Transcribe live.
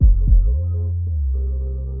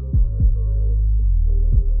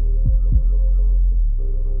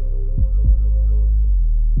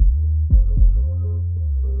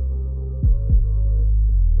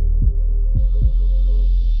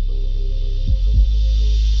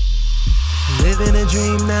living a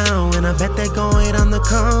dream now, and I bet they gon' wait on the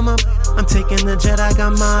come up. I'm taking the jet, I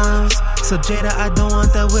got miles. So Jada, I don't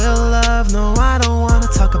want that real love. No, I don't wanna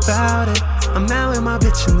talk about it. I'm now in my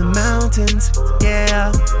bitch in the mountains.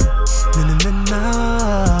 Yeah. No,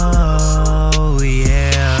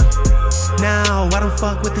 yeah. Now I don't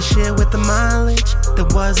fuck with the shit with the mileage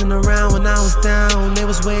that wasn't around when I was down. It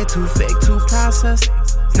was way too fake, too processed.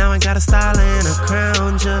 Now I got a style and a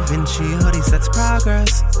crown. Da Vinci hoodies, that's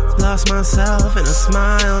progress. Lost myself in a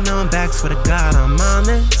smile. Now I'm back, swear to God I'm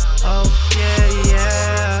honest. Oh yeah,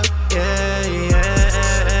 yeah, yeah,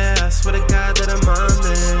 yeah. Swear to God that I'm on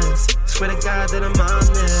this. Swear to God that I'm on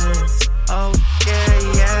this. Oh yeah,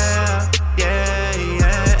 yeah, yeah,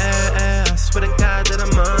 yeah. Swear to God that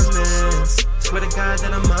I'm on this. Swear to God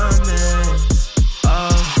that I'm on this.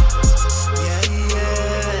 Oh yeah,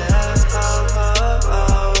 yeah. Oh, oh,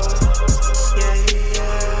 oh. Yeah,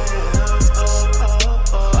 yeah. Oh,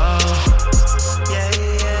 oh, oh. Yeah,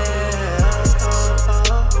 yeah. Oh,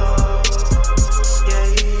 oh, oh. Yeah,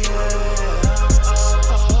 yeah.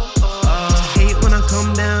 Oh, oh, oh. Hate when I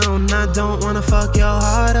come down. I don't wanna fuck your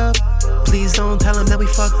heart up. Please don't tell him that we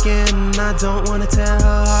fucking. I don't wanna tear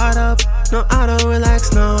her heart up. No, I don't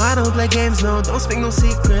relax, no, I don't play games, no. Don't speak no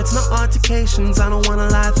secrets, no altercations. I don't wanna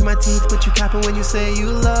lie through my teeth, but you capping when you say you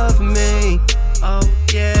love me. Oh,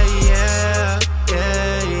 yeah, yeah,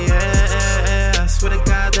 yeah, yeah. Swear to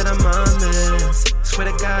God that I'm on this. Swear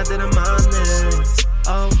to God that I'm on this.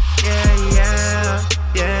 Oh, yeah, yeah,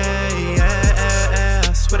 yeah,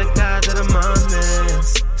 yeah. Swear to God that I'm on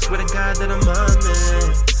this. Swear to God that I'm on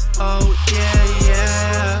this. Oh yeah,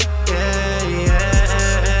 yeah, yeah,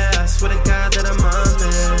 yeah. Swear to God that I'm on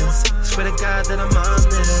this. Swear to God that I'm on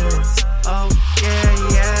this. Oh yeah,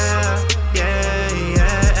 yeah, yeah,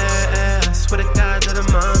 yeah. Swear to God that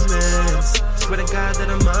I'm on this. Swear to God that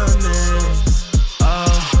I'm on this.